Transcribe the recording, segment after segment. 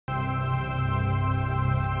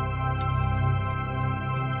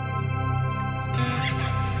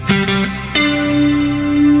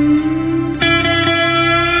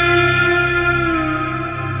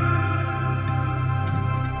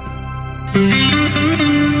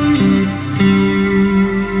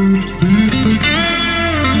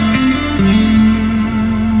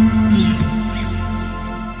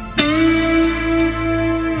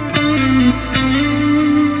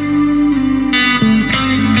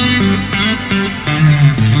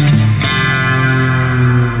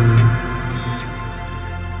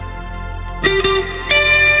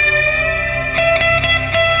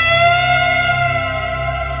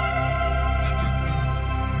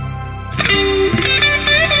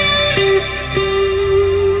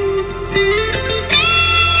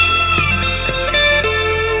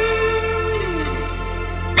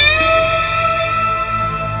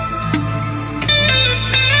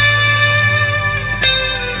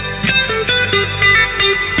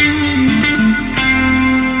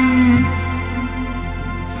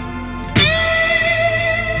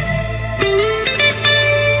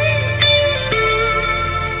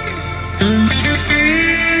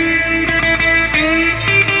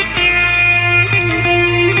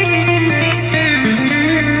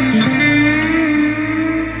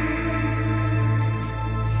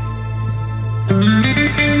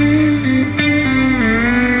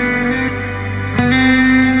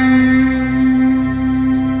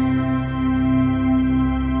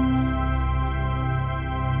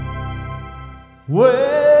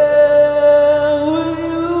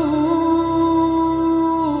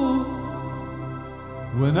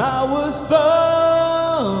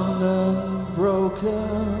torn and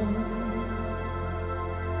broken.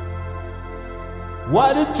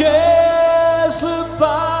 Why the days slip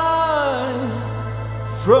by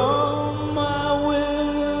from my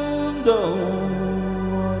window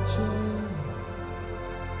watching,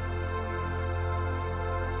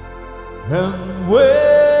 and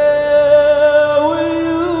where were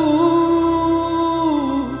you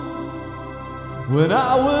when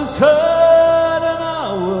I was hurt and I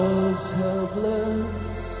was helpless?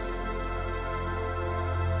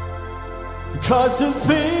 Because the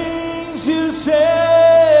things you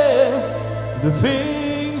say, the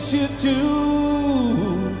things you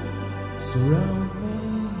do surround me.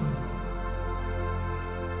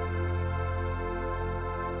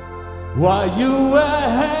 While you were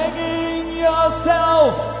hanging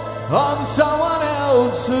yourself on someone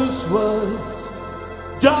else's words,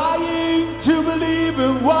 dying to believe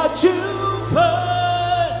in what you've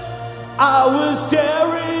heard, I was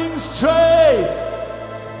staring straight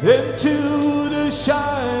into the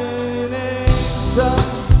shining sun.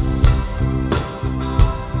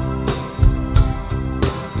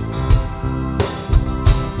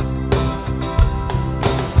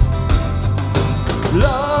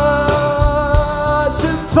 Lost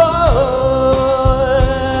in thoughts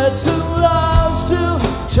and lost in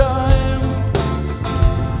time,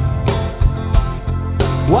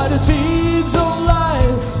 while the seeds of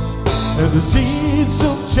life and the seeds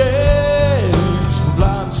of change were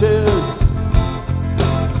planted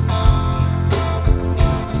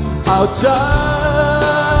outside.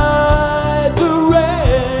 The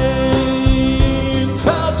rain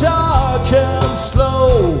fell dark and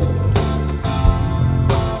slow,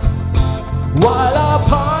 while I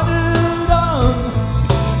pondered on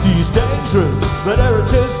these dangerous but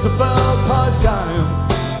irresistible pastime.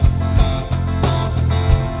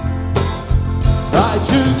 I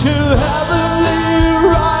took a heavenly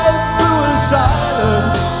ride through a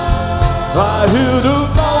silence. I heard a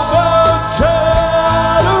moment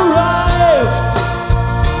had arrived,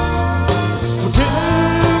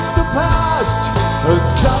 forgetting the past and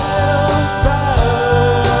coming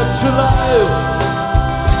back to life.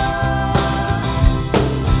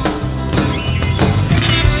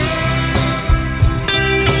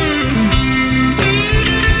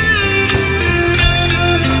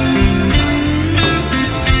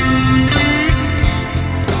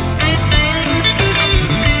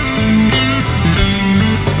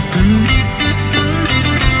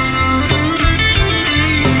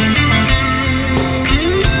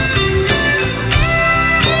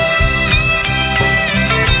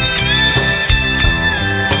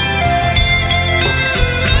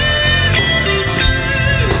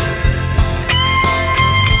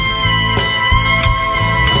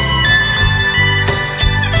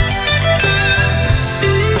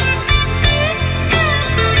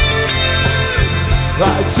 I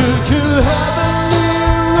took a heavenly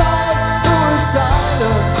ride through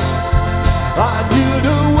silence. I knew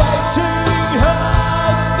the waiting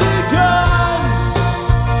had begun,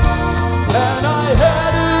 and I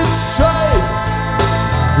headed straight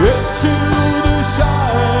into the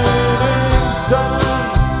shining sun.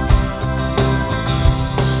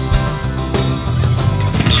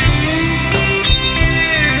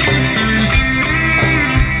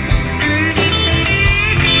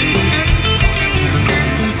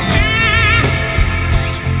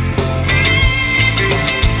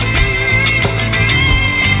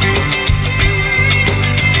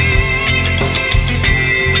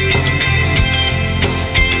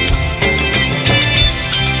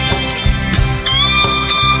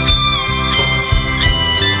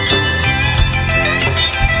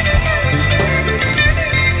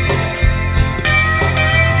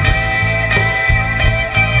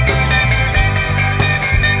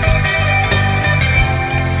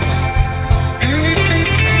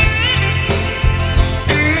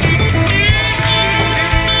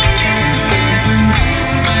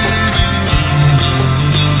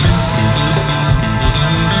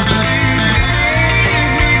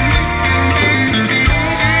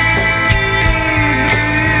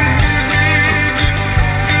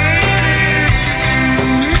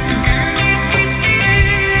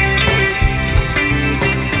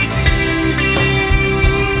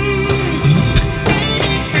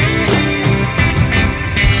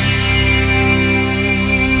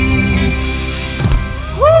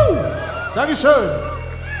 Dankeschön.